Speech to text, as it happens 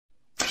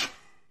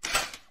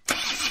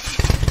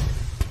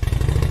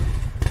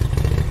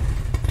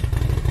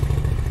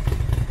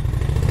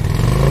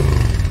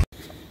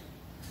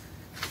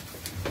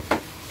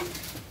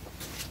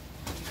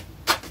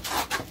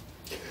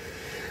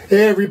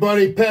Hey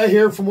everybody, Pat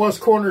here from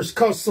West Corners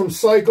Custom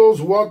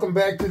Cycles. Welcome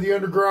back to the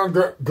Underground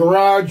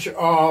Garage.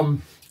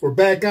 We're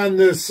back on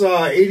this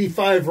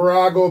 85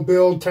 Virago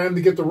build. Time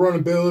to get the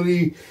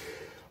runnability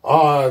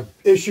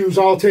issues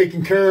all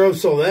taken care of.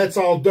 So that's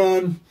all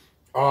done.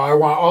 I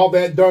want all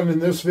that done in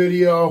this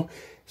video.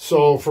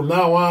 So from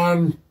now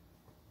on,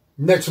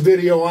 next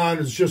video on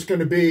is just going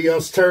to be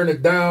us tearing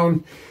it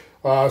down,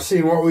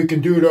 seeing what we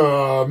can do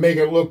to make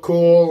it look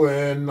cool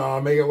and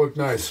make it look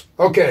nice.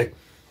 Okay.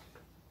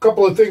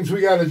 Couple of things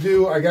we got to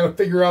do. I got to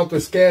figure out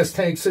this gas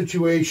tank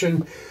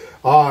situation.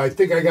 I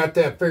think I got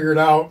that figured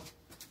out.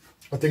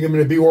 I think I'm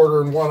going to be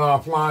ordering one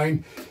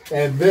offline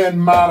and then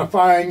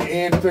modifying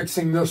and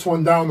fixing this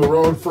one down the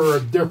road for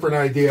a different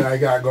idea I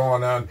got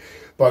going on.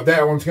 But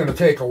that one's going to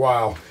take a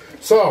while.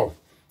 So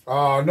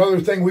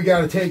another thing we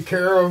got to take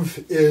care of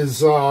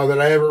is that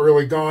I haven't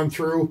really gone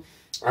through.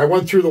 I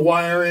went through the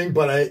wiring,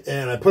 but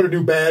I put a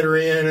new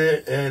battery in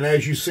it, and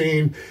as you've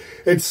seen,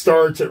 it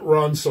starts, it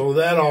runs, so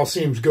that all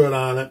seems good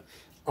on it.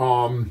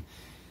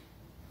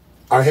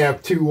 I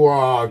have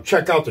to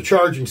check out the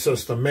charging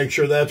system, make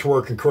sure that's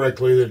working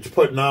correctly, that it's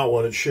putting out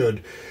what it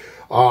should.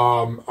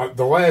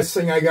 The last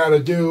thing I got to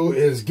do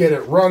is get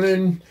it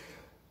running,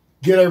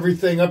 get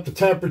everything up to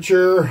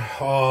temperature,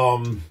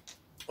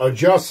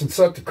 adjust and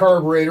set the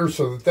carburetor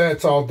so that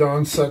that's all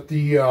done, set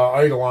the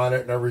idle on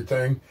it and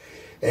everything.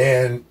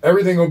 And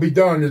everything will be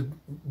done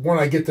when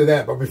I get to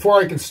that. But before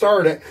I can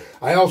start it,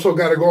 I also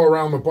got to go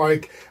around the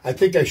bike. I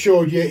think I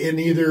showed you in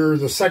either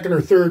the second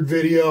or third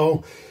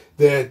video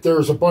that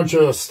there's a bunch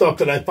of stuff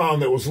that I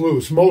found that was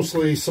loose,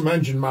 mostly some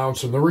engine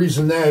mounts. And the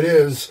reason that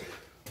is,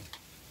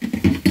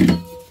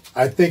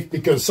 I think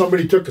because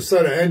somebody took a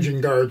set of engine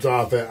guards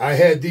off it. I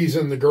had these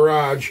in the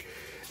garage,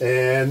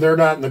 and they're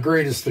not in the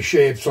greatest of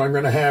shape, so I'm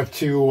going to have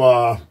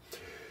to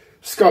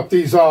scuff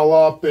these all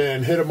up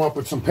and hit them up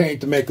with some paint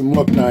to make them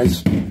look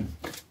nice.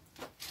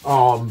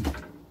 But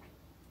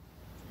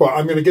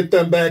I'm going to get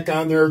them back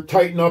on there,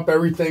 tighten up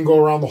everything, go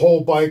around the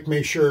whole bike,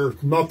 make sure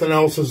nothing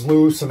else is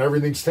loose and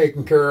everything's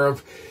taken care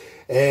of.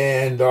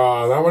 And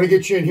I want to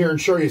get you in here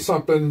and show you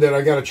something that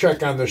I got to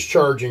check on this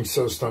charging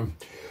system.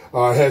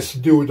 It has to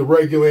do with the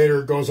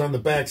regulator. It goes on the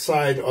back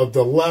side of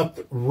the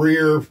left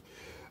rear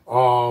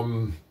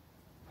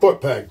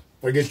foot peg.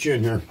 I'll get you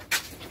in here.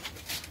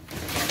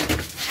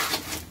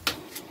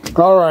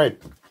 All right,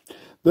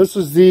 this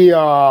is the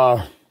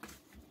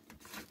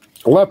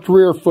left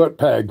rear foot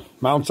peg.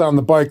 Mounts on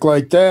the bike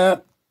like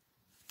that.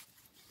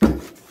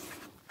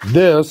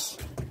 This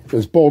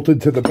is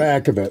bolted to the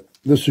back of it.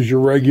 This is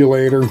your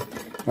regulator.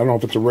 I don't know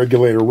if it's a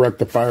regulator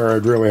rectifier.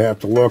 I'd really have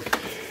to look.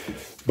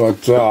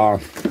 But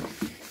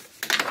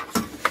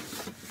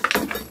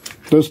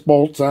this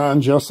bolts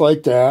on just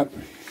like that.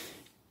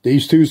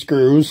 These two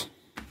screws.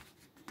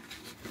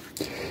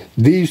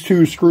 These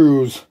two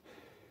screws,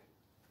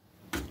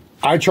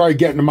 I tried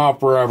getting them out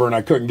forever, and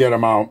I couldn't get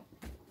them out.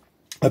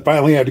 I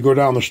finally had to go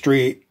down the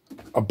street.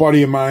 A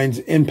buddy of mine's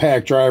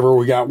impact driver,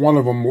 we got one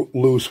of them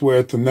loose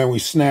with, and then we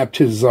snapped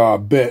his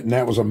bit, and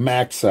that was a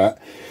Mac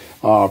set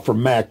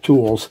from Mac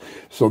Tools.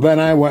 So then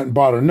I went and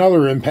bought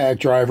another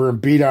impact driver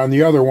and beat on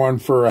the other one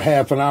for a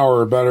half an hour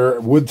or better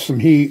with some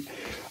heat,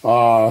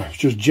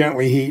 just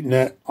gently heating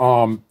it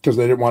because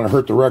they didn't want to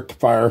hurt the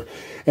rectifier,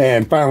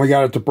 and finally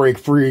got it to break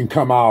free and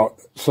come out.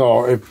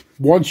 So if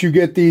once you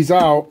get these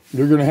out,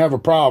 you're going to have a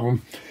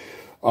problem.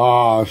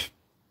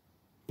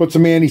 Put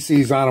some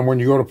anti-seize on them when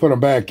you go to put them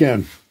back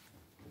in.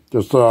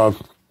 Just a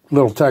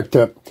little tech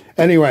tip.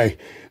 Anyway,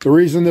 the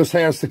reason this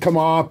has to come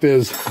off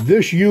is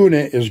this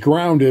unit is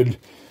grounded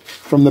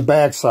from the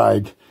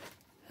backside.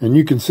 And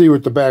you can see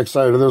what the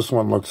backside of this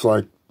one looks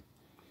like.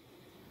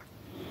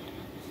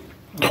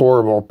 It's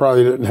horrible.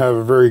 Probably didn't have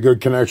a very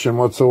good connection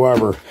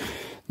whatsoever.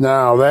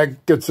 Now,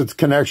 that gets its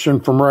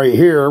connection from right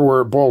here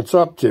where it bolts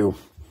up to.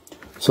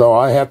 So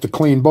I have to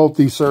clean both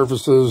these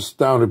surfaces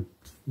down to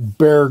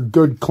bare,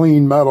 good,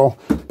 clean metal.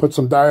 Put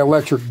some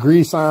dielectric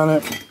grease on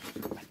it.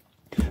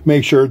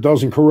 Make sure it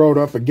doesn't corrode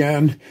up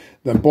again.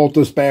 Then bolt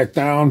this back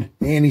down.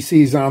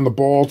 Anti-seize on the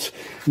bolts.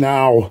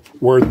 Now,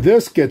 where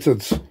this gets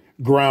its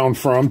ground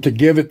from to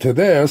give it to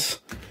this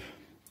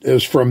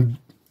is from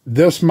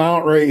this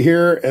mount right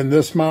here and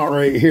this mount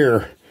right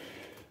here.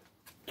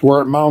 To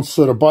where it mounts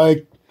to the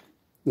bike.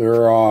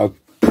 They're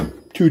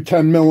two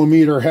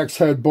 10mm hex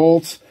head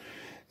bolts.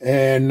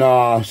 And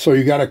so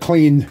you got to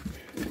clean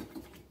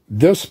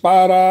this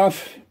spot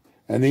off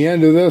and the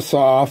end of this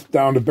off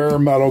down to bare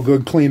metal,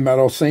 good clean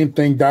metal. Same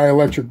thing,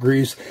 dielectric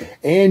grease.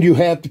 And you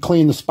have to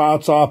clean the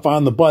spots off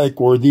on the bike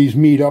where these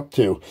meet up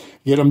to.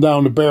 Get them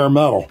down to bare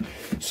metal.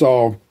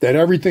 So that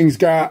everything's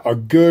got a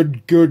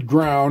good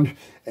ground,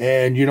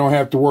 and you don't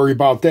have to worry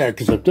about that.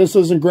 Because if this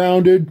isn't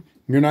grounded,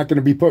 you're not going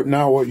to be putting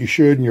out what you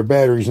should, and your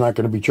battery's not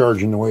going to be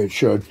charging the way it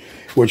should,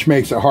 which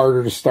makes it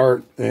harder to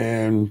start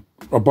and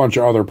a bunch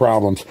of other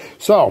problems.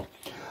 So,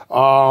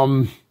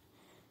 I'm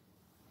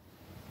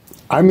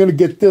going to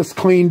get this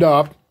cleaned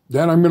up.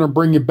 Then I'm going to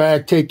bring you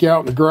back, take you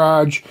out in the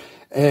garage,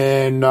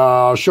 and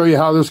show you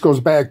how this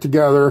goes back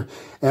together.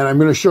 And I'm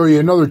going to show you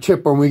another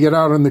tip when we get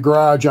out in the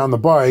garage on the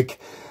bike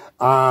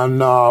on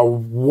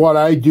what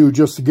I do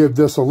just to give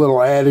this a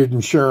little added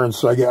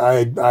insurance.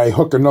 I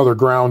hook another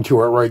ground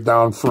to it right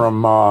down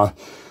from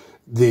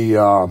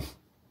the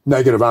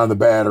negative on the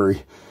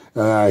battery.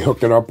 And I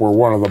hook it up where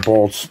one of the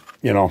bolts,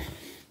 you know,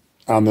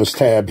 on this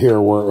tab here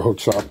where it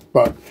hooks up.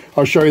 But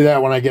I'll show you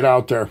that when I get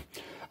out there.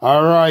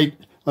 All right,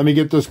 let me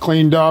get this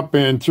cleaned up,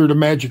 and through the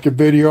magic of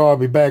video, I'll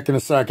be back in a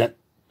second.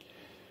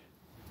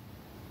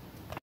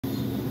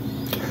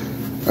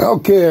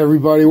 Okay,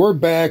 everybody, we're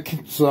back.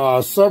 It's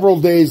several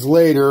days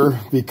later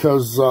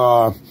because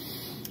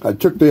I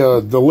took the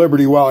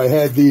liberty while I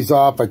had these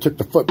off. I took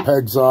the foot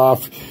pegs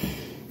off.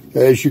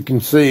 As you can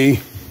see,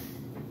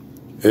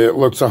 it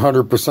looks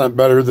 100%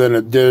 better than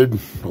it did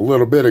a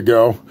little bit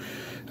ago.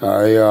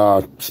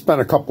 I spent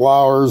a couple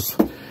hours,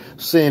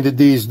 sanded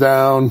these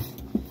down,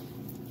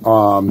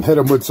 hit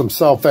them with some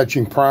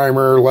self-etching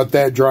primer, let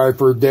that dry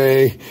for a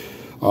day,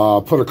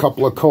 put a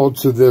couple of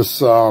coats of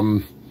this.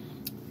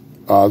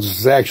 This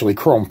is actually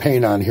chrome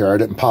paint on here. I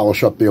didn't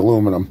polish up the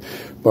aluminum,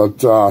 but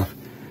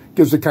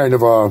gives it kind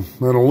of an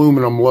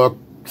aluminum look.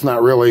 It's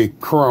not really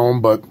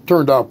chrome, but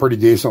turned out pretty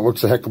decent.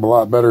 Looks a heck of a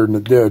lot better than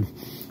it did.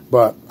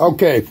 But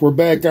okay, we're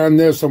back on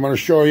this. I'm going to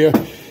show you.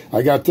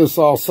 I got this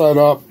all set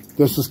up.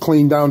 This is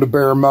cleaned down to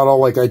bare metal,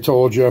 like I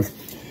told you.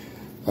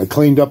 I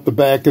cleaned up the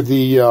back of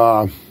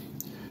the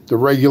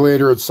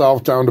regulator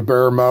itself down to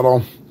bare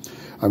metal.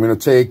 I'm going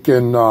to take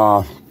and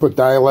put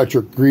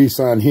dielectric grease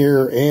on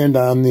here and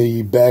on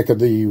the back of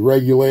the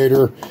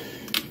regulator.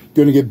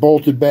 Going to get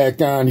bolted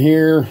back on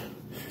here.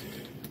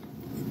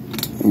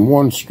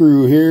 One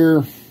screw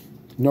here.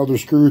 Another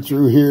screw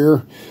through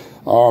here.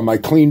 I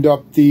cleaned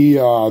up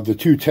the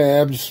two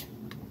tabs,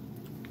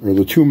 or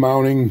the two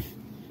mounting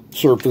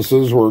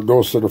surfaces where it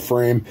goes to the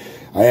frame.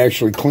 I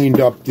actually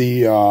cleaned up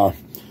the,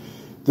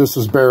 this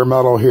is bare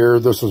metal here,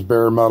 this is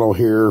bare metal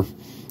here.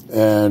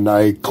 And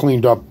I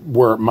cleaned up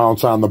where it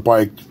mounts on the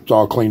bike. It's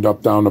all cleaned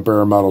up down to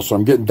bare metal. So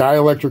I'm getting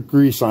dielectric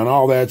grease on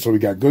all that, so we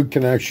got good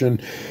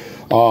connection.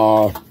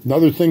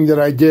 Another thing that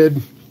I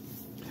did,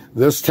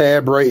 this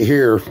tab right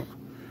here,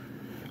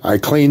 I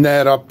cleaned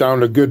that up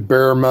down to good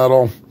bare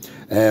metal.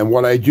 And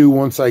what I do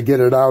once I get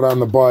it out on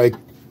the bike,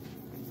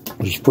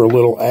 just for a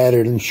little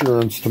added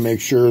insurance to make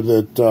sure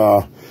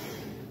that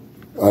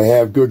I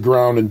have good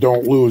ground and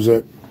don't lose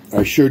it.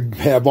 I should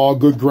have all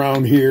good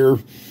ground here.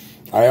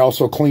 I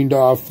also cleaned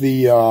off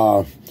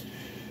the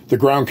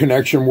ground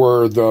connection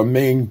where the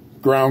main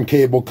ground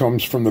cable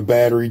comes from the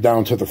battery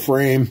down to the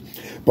frame.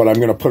 But I'm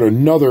going to put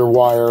another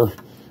wire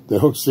that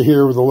hooks to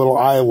here with a little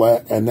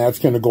eyelet, and that's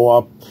going to go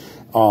up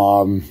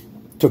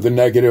to the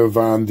negative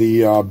on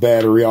the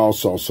battery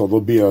also. So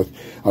there'll be a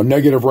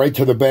negative right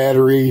to the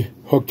battery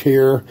hooked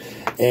here,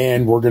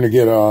 and we're going to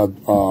get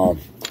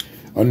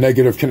a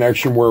negative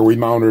connection where we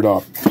mount it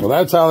up. So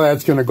that's how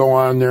that's going to go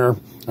on there.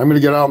 I'm going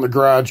to get out in the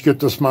garage, get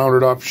this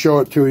mounted up, show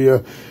it to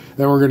you.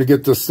 Then we're going to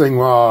get this thing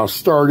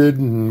started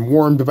and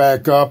warmed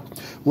back up,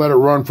 let it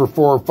run for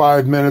 4 or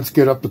 5 minutes,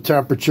 get up the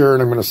temperature,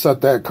 and I'm going to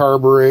set that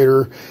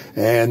carburetor.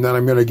 And then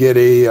I'm going to get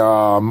a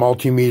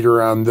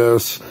multimeter on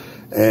this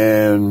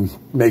and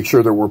make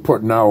sure that we're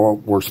putting out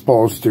what we're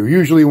supposed to.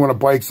 Usually when a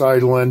bike's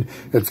idling,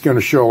 it's going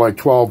to show like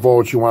 12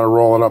 volts. You want to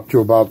roll it up to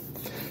about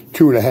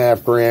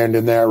 2.5 grand,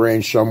 in that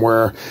range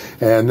somewhere.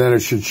 And then it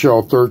should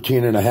show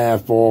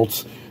 13.5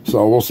 volts.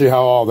 So we'll see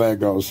how all that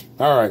goes.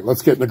 All right,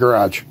 let's get in the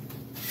garage.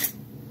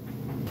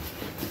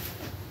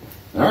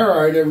 All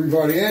right,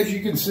 everybody. As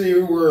you can see,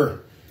 we're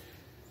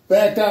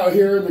back out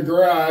here in the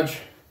garage.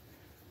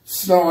 It's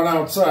snowing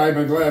outside.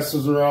 My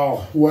glasses are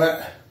all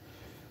wet.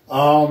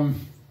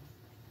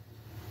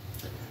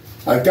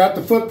 I've got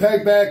the foot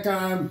peg back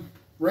on.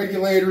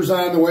 Regulators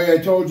on the way I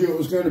told you it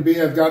was going to be.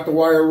 I've got the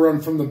wire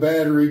run from the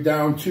battery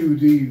down to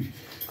the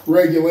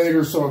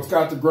regulator, so it's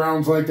got the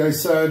grounds like I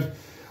said.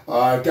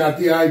 I've got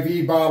the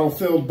IV bottle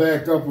filled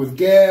back up with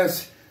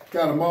gas.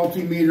 Got a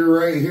multimeter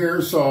right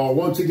here, so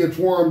once it gets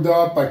warmed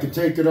up, I can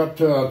take it up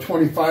to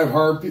 25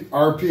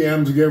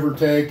 RPMs, give or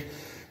take,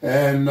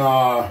 and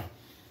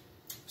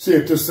see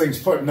if this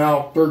thing's putting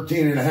out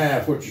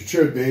 13.5, which it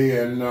should be.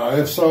 And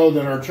if so,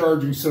 then our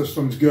charging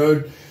system's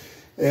good.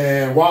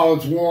 And while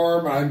it's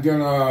warm, I'm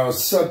going to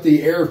set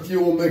the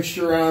air-fuel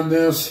mixture on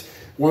this.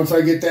 Once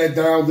I get that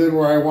dialed in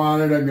where I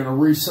want it, I'm going to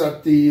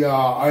reset the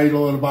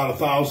idle at about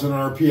 1,000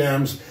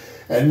 RPMs.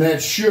 And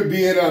that should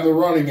be it on the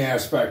running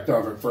aspect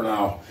of it for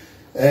now.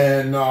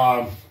 And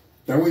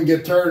then we can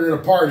get tearing it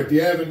apart. If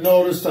you haven't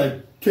noticed,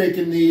 I've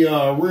taken the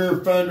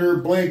rear fender,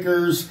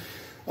 blinkers,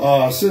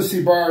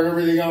 sissy bar, and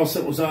everything else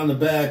that was on the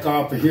back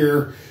off of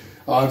here.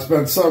 It's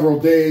been several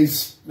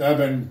days. I've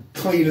been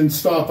cleaning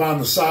stuff on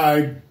the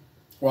side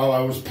while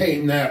I was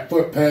painting that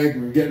foot peg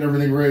and getting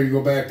everything ready to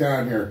go back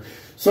on here.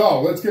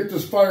 So let's get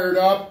this fired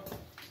up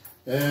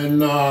and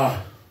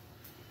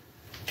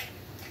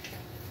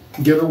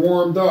get her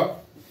warmed up.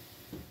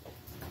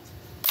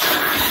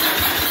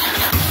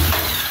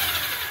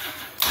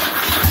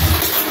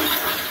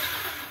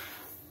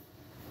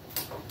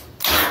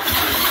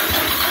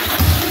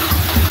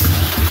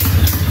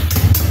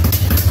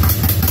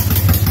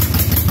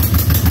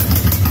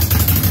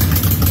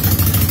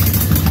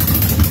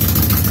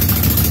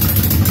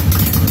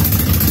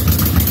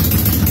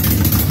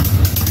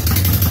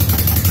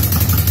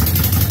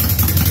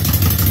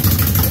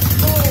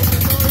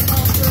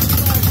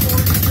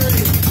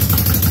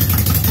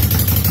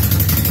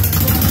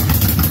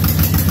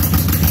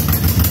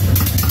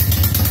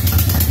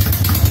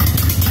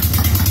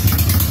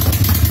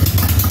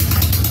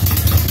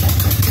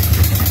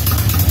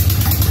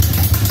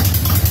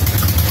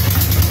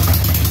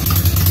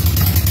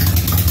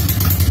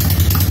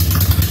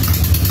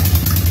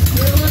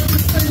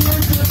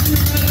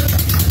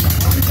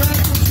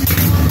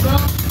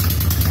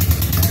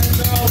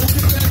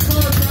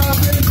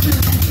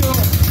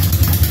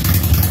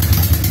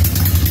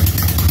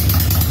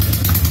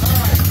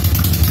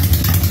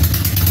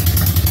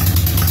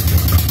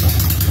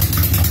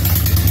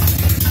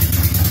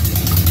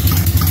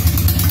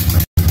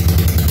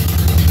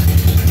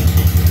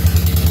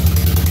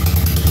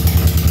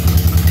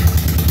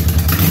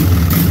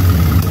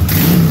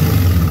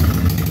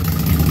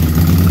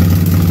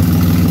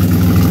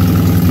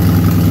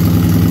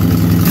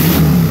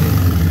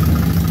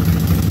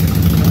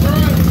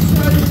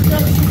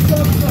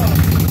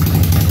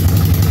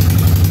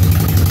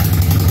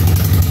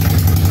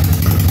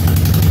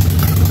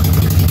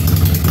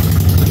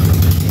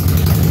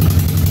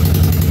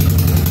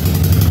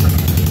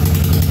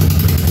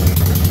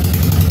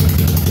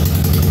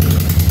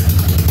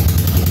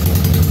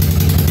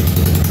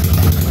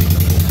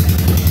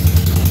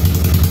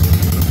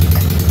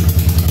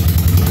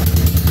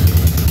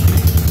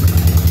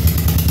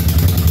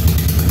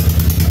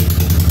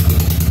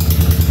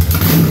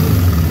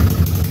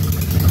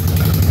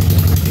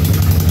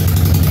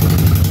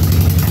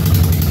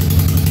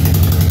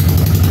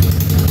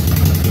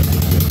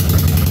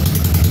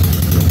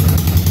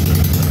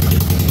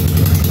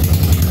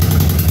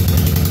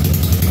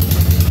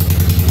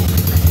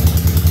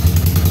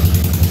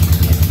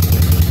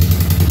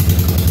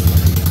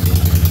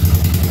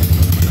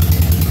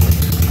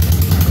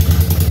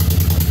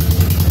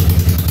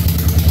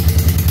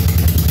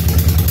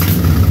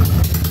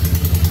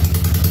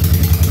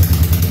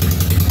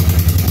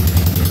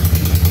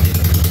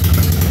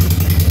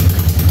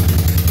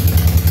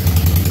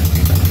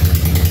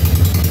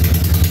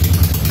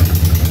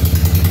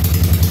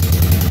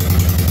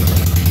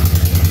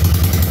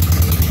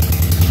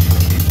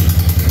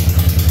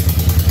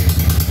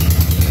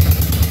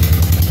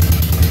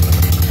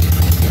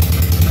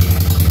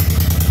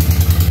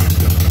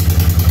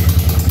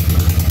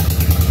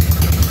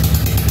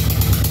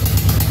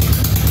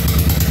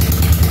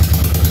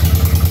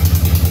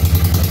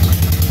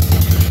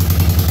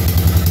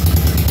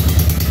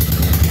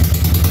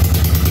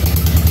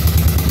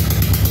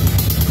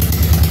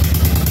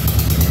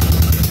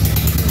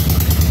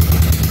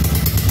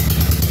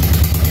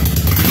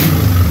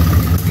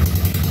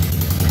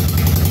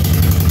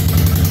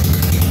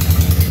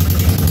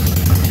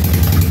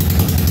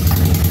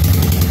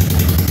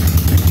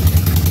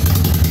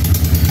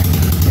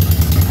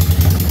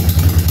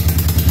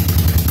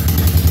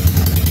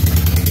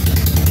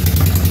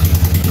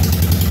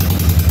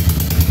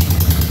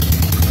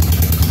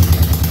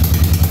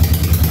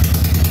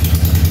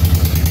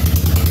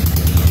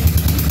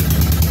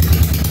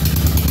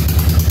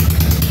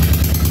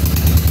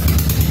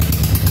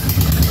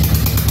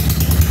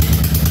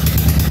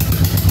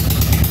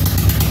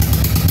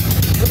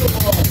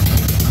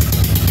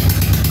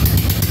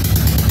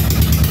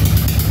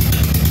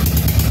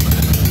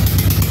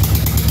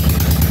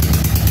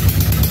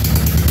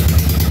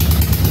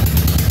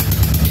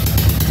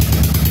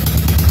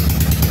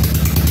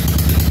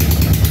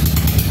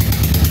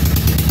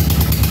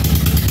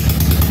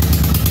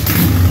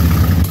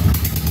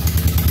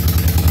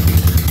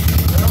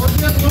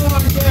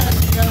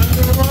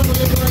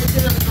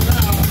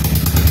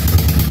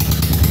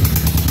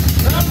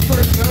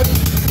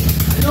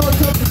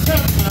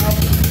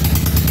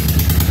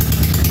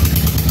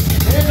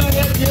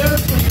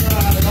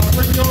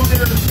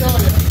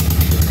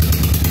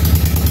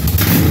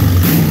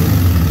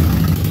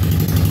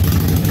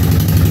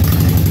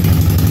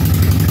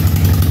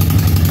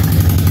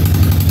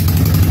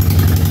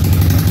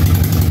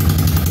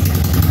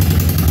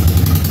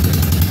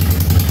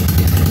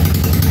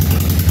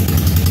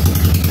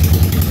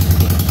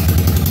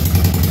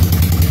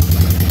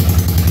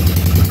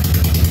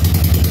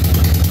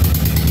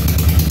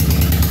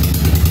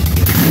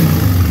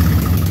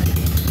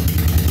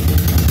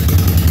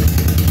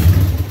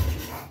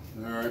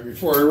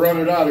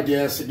 it out of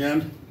gas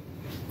again.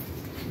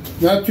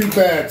 Not too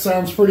bad.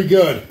 Sounds pretty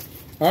good.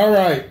 All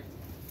right.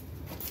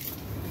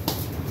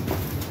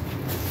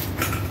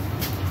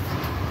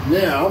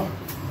 Now,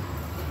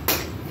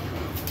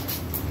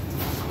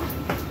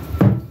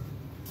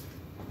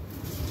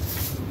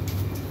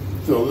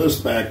 fill this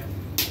back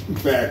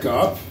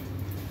up.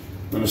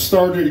 I'm going to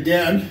start it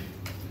again.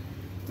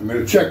 I'm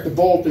going to check the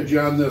voltage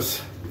on this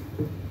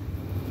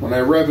when I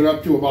rev it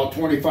up to about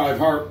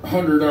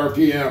 2,500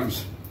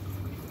 RPMs.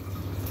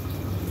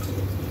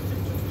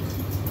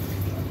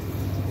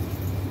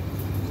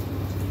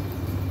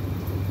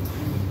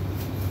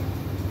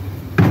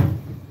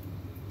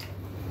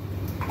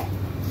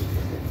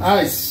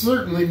 I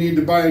certainly need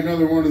to buy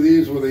another one of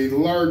these with a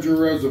larger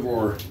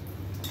reservoir.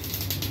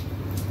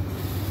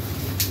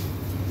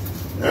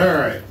 All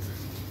right.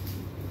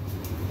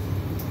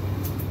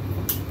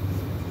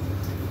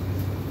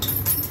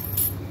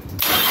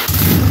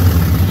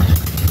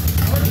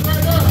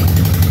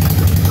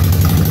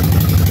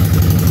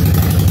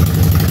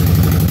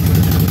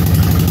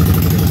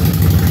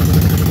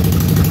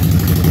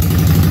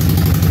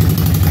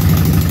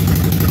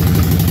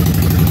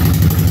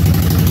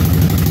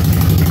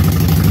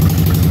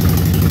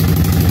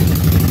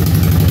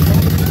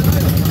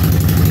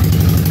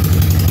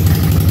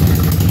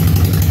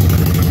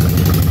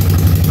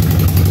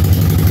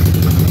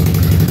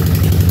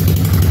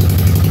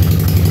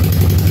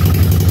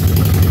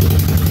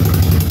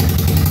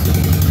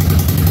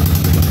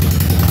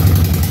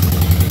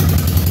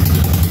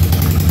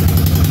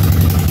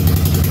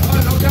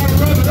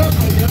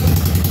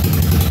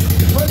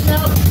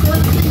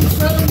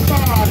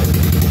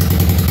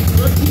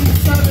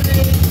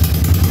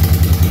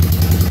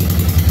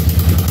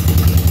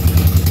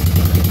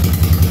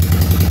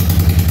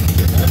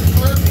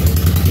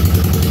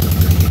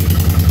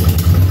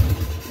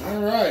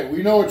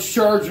 We know it's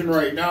charging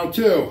right now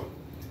too.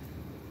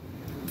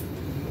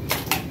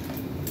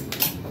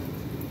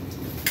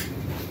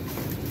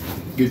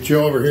 Get you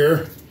over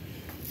here.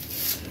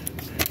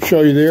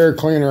 Show you the air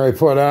cleaner I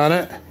put on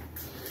it.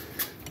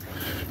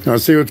 Now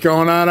see what's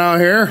going on out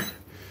here?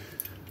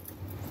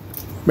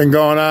 Been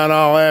going on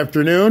all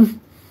afternoon.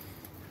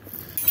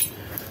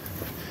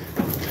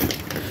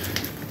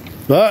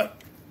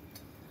 But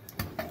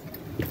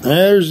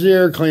there's the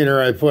air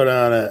cleaner I put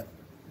on it.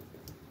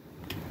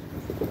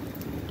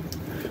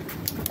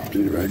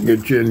 See if I can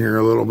get you in here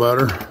a little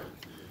better.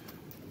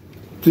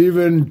 It's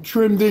even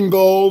trimmed in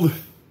gold,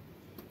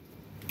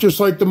 just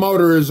like the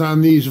motor is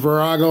on these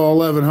Virago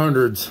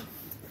 1100s.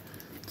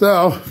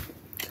 So,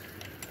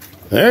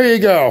 there you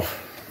go.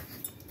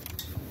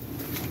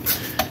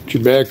 Get you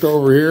back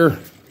over here.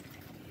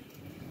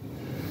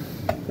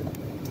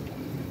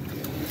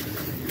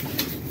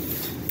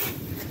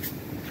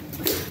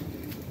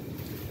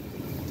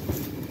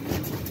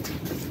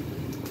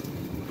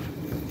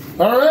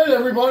 All right,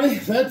 everybody,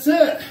 that's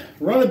it.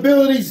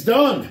 Runnability's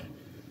done.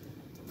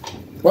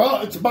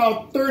 Well, it's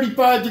about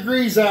 35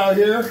 degrees out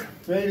here.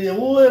 Maybe a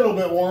little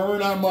bit warmer,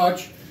 not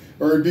much,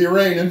 or it'd be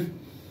raining.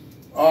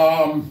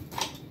 I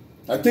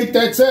think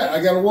that's it.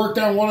 I got to work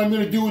on what I'm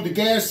going to do with the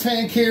gas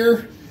tank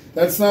here.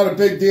 That's not a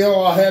big deal.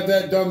 I'll have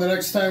that done the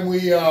next time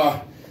we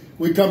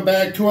come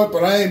back to it.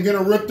 But I am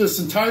going to rip this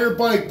entire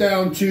bike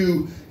down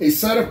to a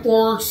set of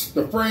forks,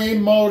 the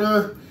frame,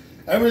 motor.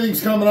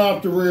 Everything's coming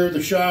off the rear,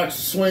 the shocks,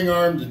 the swing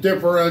arm, the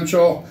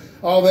differential,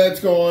 all that's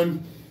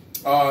going.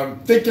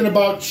 Thinking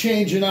about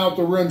changing out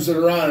the rims that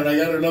are on it. I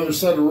got another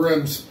set of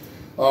rims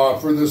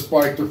for this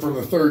bike. They're from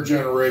the 3rd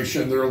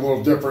generation. They're a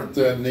little different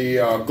than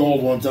the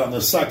gold ones on the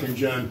 2nd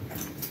gen.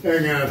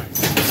 Hang on.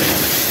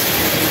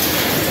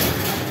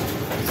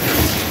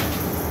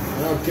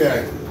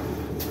 Okay.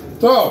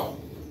 So,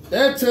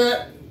 that's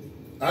it.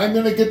 I'm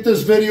going to get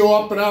this video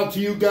up and out to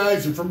you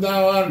guys, and from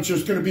now on, it's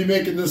just going to be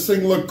making this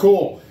thing look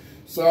cool.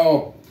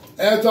 So,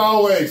 as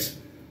always,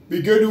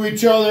 be good to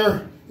each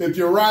other. If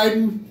you're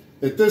riding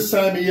at this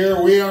time of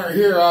year, we aren't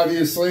here,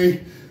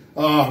 obviously.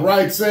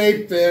 Ride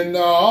safe, and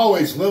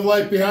always live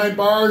life behind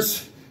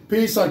bars.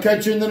 Peace. I'll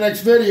catch you in the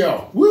next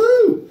video.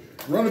 Woo!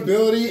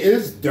 Runnability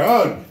is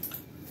done.